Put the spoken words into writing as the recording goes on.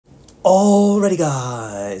Alrighty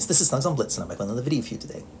guys, this is snugsonblitz and I'm back with another video for you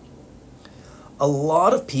today. A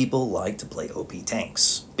lot of people like to play OP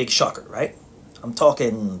tanks. Big shocker, right? I'm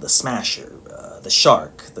talking the Smasher, the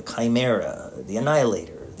Shark, the Chimera, the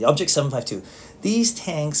Annihilator, the Object 752. These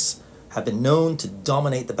tanks have been known to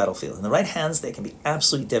dominate the battlefield. In the right hands, they can be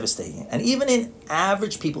absolutely devastating. And even in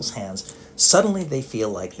average people's hands, suddenly they feel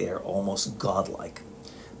like they're almost godlike.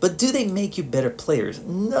 But do they make you better players?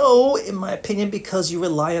 No, in my opinion, because you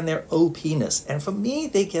rely on their OP-ness. And for me,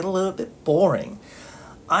 they get a little bit boring.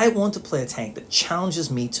 I want to play a tank that challenges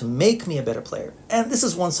me to make me a better player. And this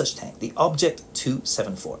is one such tank, the Object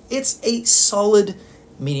 274. It's a solid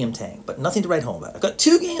medium tank, but nothing to write home about. I've got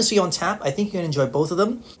 2 games for you on tap. I think you're going to enjoy both of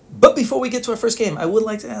them. But before we get to our first game, I would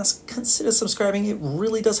like to ask, consider subscribing. It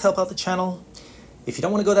really does help out the channel. If you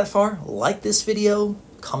don't want to go that far, like this video,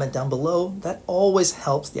 comment down below. That always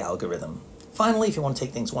helps the algorithm. Finally, if you want to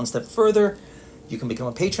take things one step further, you can become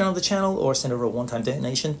a patron of the channel or send over a one-time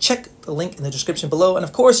donation. Check the link in the description below. And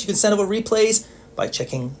of course, you can send over replays by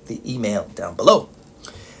checking the email down below.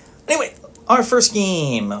 Anyway, our first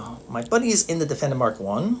game. My buddy's in the Defender Mark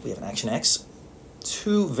 1. We have an Action X.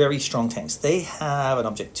 2 very strong tanks. They have an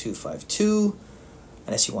Object 252,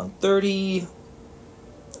 an SU-130,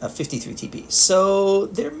 a 53 TP. So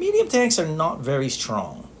their medium tanks are not very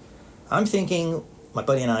strong. I'm thinking my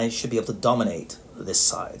buddy and I should be able to dominate this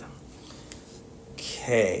side.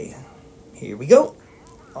 Okay, here we go.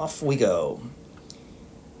 Off we go.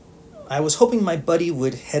 I was hoping my buddy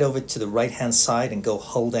would head over to the right-hand side and go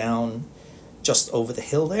hull down just over the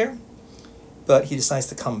hill there, but he decides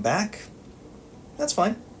to come back. That's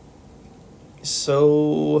fine.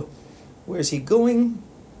 So where's he going?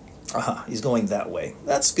 Aha, he's going that way.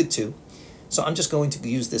 That's good too. So I'm just going to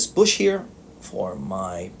use this bush here for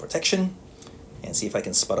my protection and see if I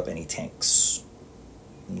can spot up any tanks.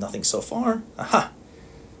 Nothing so far. Aha!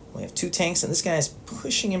 We have 2 tanks and this guy's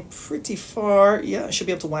pushing him pretty far. Yeah, I should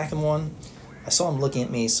be able to whack him one. I saw him looking at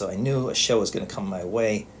me, so I knew a shell was going to come my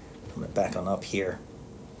way. I'm going to back on up here.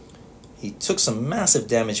 He took some massive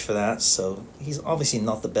damage for that, so he's obviously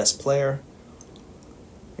not the best player.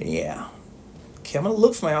 Yeah. Okay, I'm going to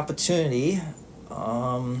look for my opportunity,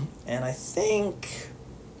 and I think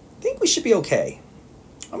we should be okay.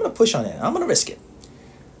 I'm going to push on in. I'm going to risk it.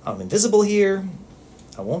 I'm invisible here.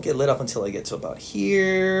 I won't get lit up until I get to about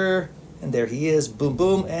here, and there he is. Boom,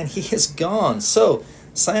 boom, and he is gone. So,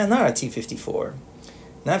 sayonara, T-54.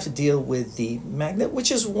 Now I have to deal with the Magnet,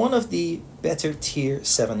 which is one of the better Tier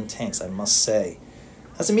 7 tanks, I must say.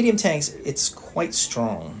 As a medium tank, it's quite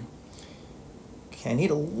strong. I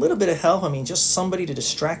need a little bit of help. I mean, just somebody to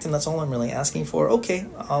distract him. That's all I'm really asking for. Okay,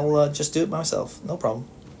 I'll just do it myself. No problem.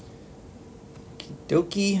 Okie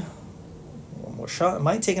dokie. One more shot. It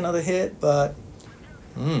might take another hit, but...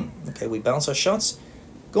 okay, we bounce our shots.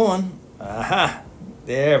 Go on. Aha!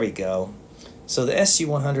 There we go. So the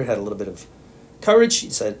SU-100 had a little bit of courage. He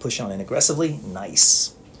decided to push on in aggressively.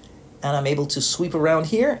 Nice. And I'm able to sweep around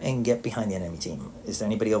here and get behind the enemy team. Is there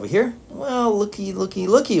anybody over here? Well, looky, looky,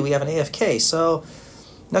 looky. We have an AFK, so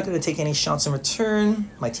not going to take any shots in return.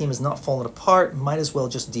 My team is not falling apart. Might as well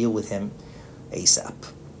just deal with him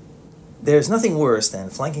ASAP. There's nothing worse than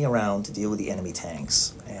flanking around to deal with the enemy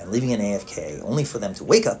tanks and leaving an AFK only for them to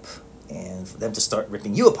wake up and for them to start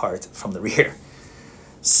ripping you apart from the rear.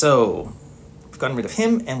 So, we've gotten rid of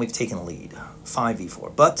him and we've taken a lead.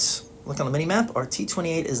 5v4. But look on the minimap, our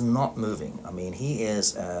T-28 is not moving. I mean, he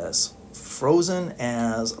is as frozen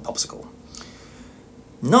as a popsicle.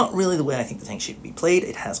 Not really the way I think the tank should be played.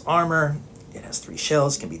 It has armor, it has 3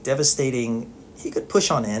 shells, can be devastating. He could push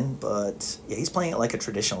on in, but yeah, he's playing it like a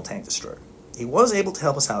traditional tank destroyer. He was able to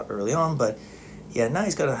help us out early on, but yeah, now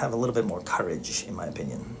he's got to have a little bit more courage, in my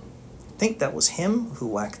opinion. I think that was him who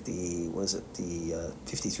whacked the, was it the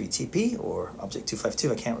 53 TP or Object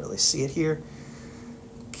 252? I can't really see it here.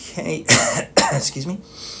 Okay, excuse me.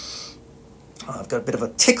 I've got a bit of a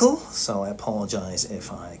tickle, so I apologize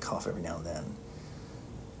if I cough every now and then.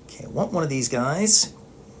 Okay, I want one of these guys.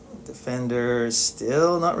 Defender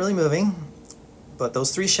still not really moving, but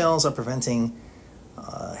those 3 shells are preventing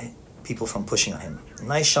people from pushing on him.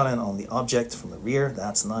 Nice shot in on the object from the rear.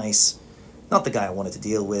 That's nice. Not the guy I wanted to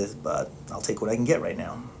deal with, but I'll take what I can get right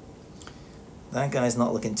now. That guy's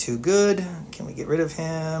not looking too good. Can we get rid of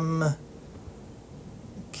him?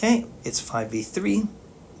 Okay, it's 5v3,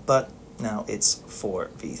 but now it's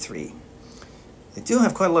 4v3. They do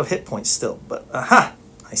have quite a lot of hit points still, but aha!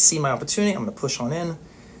 I see my opportunity. I'm going to push on in.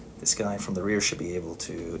 This guy from the rear should be able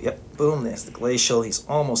to... Yep, boom, there's the Glacial. He's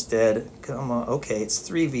almost dead. Come on. Okay, it's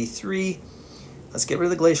 3v3. Let's get rid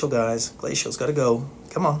of the Glacial, guys. Glacial's got to go.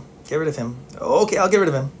 Come on, get rid of him. Okay, I'll get rid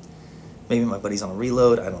of him. Maybe my buddy's on a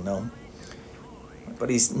reload, I don't know. My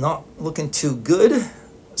buddy's not looking too good,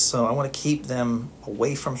 so I want to keep them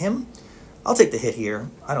away from him. I'll take the hit here.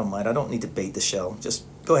 I don't mind. I don't need to bait the shell. Just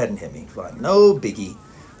go ahead and hit me. Fine. No biggie.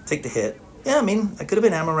 Take the hit. Yeah, I mean, I could have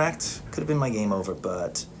been ammo racked. Could have been my game over,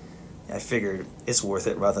 but I figured it's worth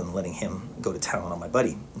it rather than letting him go to town on my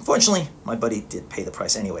buddy. Unfortunately, my buddy did pay the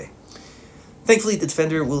price anyway. Thankfully, the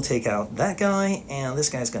defender will take out that guy, and this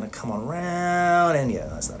guy's going to come on around, and yeah,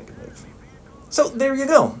 that's not a good move. So there you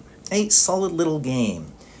go. A solid little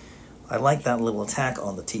game. I like that little attack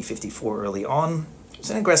on the T-54 early on. It's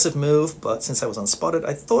an aggressive move, but since I was unspotted,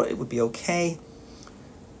 I thought it would be okay.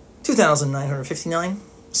 2,959.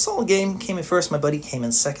 Solid game. Came in first. My buddy came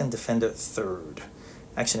in second. Defender third.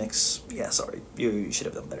 Action X. Yeah, sorry. You should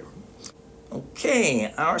have done better.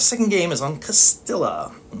 Okay, our second game is on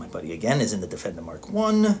Castilla. My buddy again is in the Defender Mark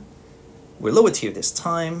 1. We're lower tier this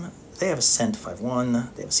time. They have a Cent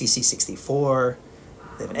 5.1. They have a CC64.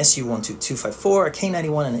 They have an SU-12254, a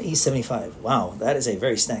K91, and an E75. Wow, that is a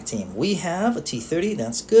very stacked team. We have a T-30,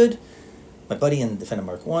 that's good. My buddy in Defender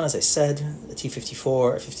Mark 1, as I said, the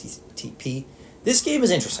T-54, a 50 TP. This game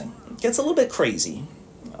is interesting. It gets a little bit crazy,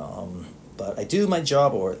 but I do my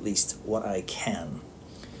job, or at least what I can.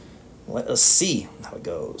 Let us see how it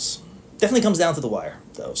goes. Definitely comes down to the wire,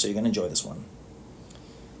 though, so you're going to enjoy this one.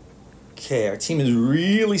 Okay, our team is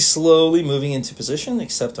really slowly moving into position,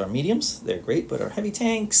 except our mediums. They're great, but our heavy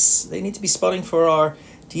tanks, they need to be spotting for our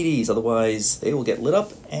DDs, otherwise they will get lit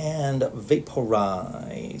up and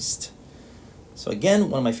vaporized. So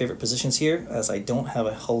again, one of my favorite positions here, as I don't have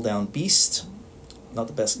a hull-down beast. Not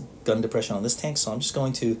the best gun depression on this tank, so I'm just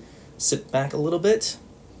going to sit back a little bit.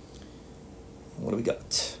 What do we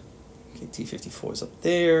got? Okay, T-54 is up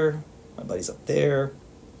there. My buddy's up there.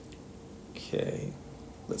 Okay.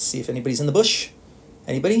 Let's see if anybody's in the bush.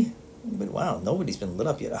 Anybody? Anybody? Wow, nobody's been lit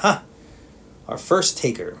up yet. Aha! Our first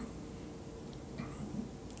taker.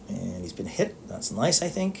 And he's been hit. That's nice, I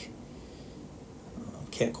think.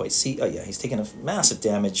 Can't quite see. Oh, yeah, he's taking a massive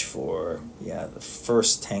damage for, yeah, the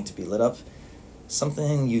first tank to be lit up.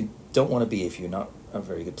 Something you don't want to be if you're not a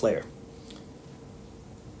very good player.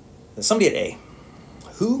 There's somebody at A.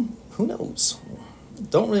 Who knows?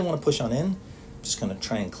 Don't really want to push on in. Just going to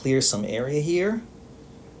try and clear some area here,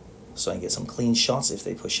 so I can get some clean shots if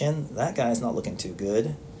they push in. That guy's not looking too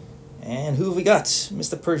good. And who have we got?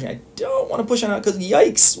 Mr. Persian. I don't want to push on out because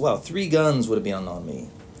yikes! Wow, 3 guns would have been on me.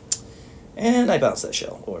 And I bounced that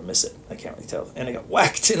shell, or miss it. I can't really tell. And I got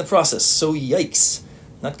whacked in the process, so yikes.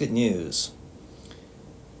 Not good news.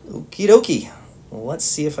 Okie dokie. Let's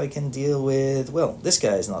see if I can deal with... Well, this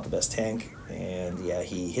guy is not the best tank. And yeah,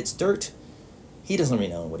 he hits dirt. He doesn't really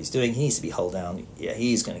know what he's doing. He needs to be hull down. Yeah,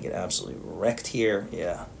 he's going to get absolutely wrecked here.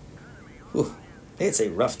 Yeah. Whew. It's a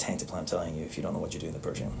rough tank to play, I'm telling you, if you don't know what you're doing in the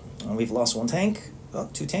Persian. And we've lost 1 tank. Well,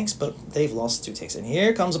 2 tanks, but they've lost 2 tanks. And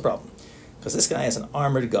here comes the problem. Because this guy is an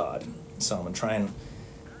armored god. So I'm going to try and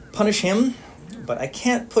punish him. But I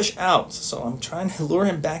can't push out. So I'm trying to lure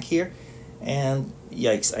him back here. And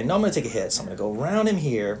yikes. I know I'm going to take a hit. So I'm going to go around him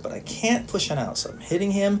here. But I can't push him out. So I'm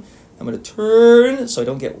hitting him. I'm going to turn so I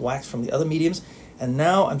don't get whacked from the other mediums. And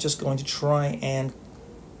now I'm just going to try and...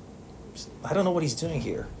 I don't know what he's doing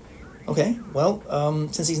here. Okay, well,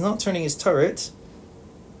 since he's not turning his turret,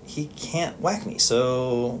 he can't whack me,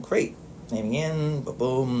 so great. Aiming in,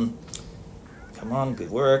 boom. Come on, good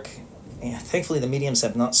work. And thankfully the mediums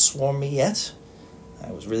have not swarmed me yet.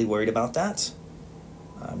 I was really worried about that.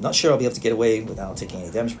 I'm not sure I'll be able to get away without taking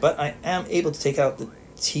any damage, but I am able to take out the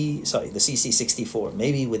CC64,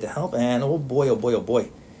 maybe with the help, and oh boy, oh boy, oh boy.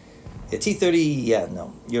 The T-30, yeah,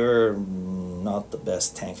 no, you're not the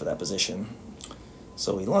best tank for that position.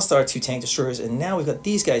 So we lost our 2 tank destroyers, and now we've got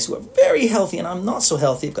these guys who are very healthy, and I'm not so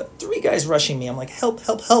healthy. I've got 3 guys rushing me. I'm like, help,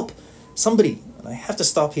 help, help, somebody. And I have to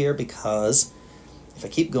stop here because if I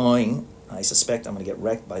keep going, I suspect I'm going to get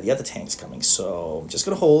wrecked by the other tanks coming. So I'm just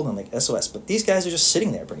going to hold. I'm like, SOS. But these guys are just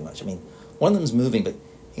sitting there pretty much. I mean, one of them's moving, but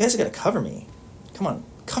you guys are going to cover me. Come on,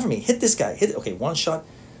 cover me. Hit this guy. Hit. Okay, 1 shot.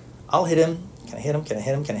 I'll hit him. Can I hit him? Can I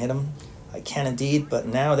hit him? Can I hit him? I can indeed, but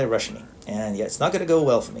now they're rushing me. And yeah, it's not going to go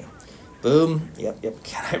well for me. Boom. Yep.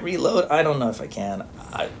 Can I reload? I don't know if I can.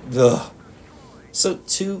 So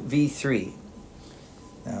 2v3.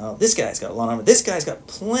 Now, this guy's got a lot of armor. This guy's got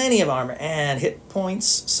plenty of armor and hit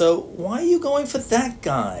points. So why are you going for that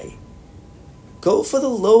guy? Go for the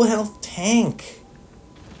low health tank.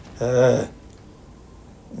 And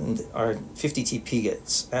our 50 TP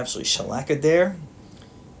gets absolutely shellackered there.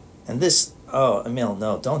 And this... Oh, Emil,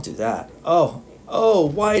 no, don't do that. Oh,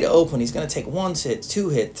 wide open. He's going to take 1 hit, 2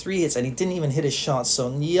 hit, 3 hits, and he didn't even hit his shot,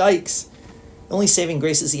 so yikes. The only saving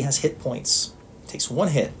grace is he has hit points. Takes one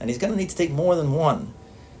hit, and he's going to need to take more than one.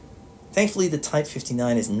 Thankfully, the Type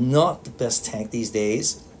 59 is not the best tank these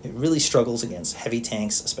days. It really struggles against heavy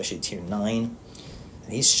tanks, especially Tier 9.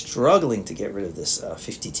 And he's struggling to get rid of this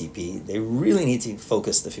 50 TP. They really need to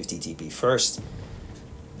focus the 50 TP first.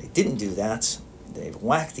 They didn't do that. They've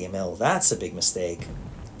whacked the ML. That's a big mistake,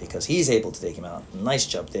 because he's able to take him out. Nice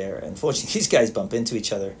job there. Unfortunately, these guys bump into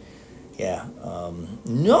each other. Yeah,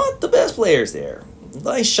 not the best players there.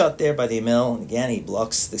 Nice shot there by the ML. And again, he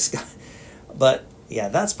blocks this guy. But yeah,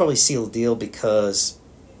 that's probably sealed deal, because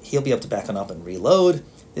he'll be able to back on up and reload.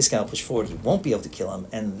 This guy will push forward. He won't be able to kill him.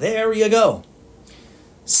 And there you go.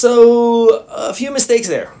 So, a few mistakes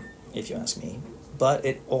there, if you ask me. But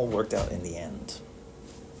it all worked out in the end.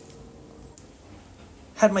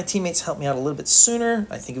 Had my teammates helped me out a little bit sooner,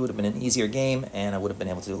 I think it would have been an easier game, and I would have been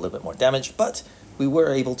able to do a little bit more damage. But we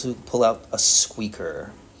were able to pull out a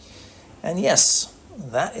squeaker. And yes,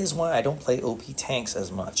 that is why I don't play OP tanks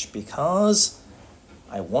as much, because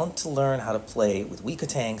I want to learn how to play with weaker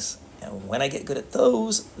tanks, and when I get good at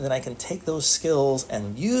those, then I can take those skills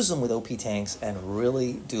and use them with OP tanks and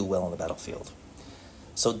really do well on the battlefield.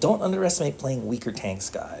 So don't underestimate playing weaker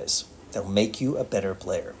tanks, guys. They'll make you a better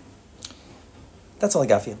player. That's all I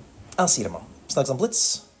got for you. I'll see you tomorrow. Snugs on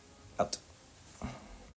Blitz.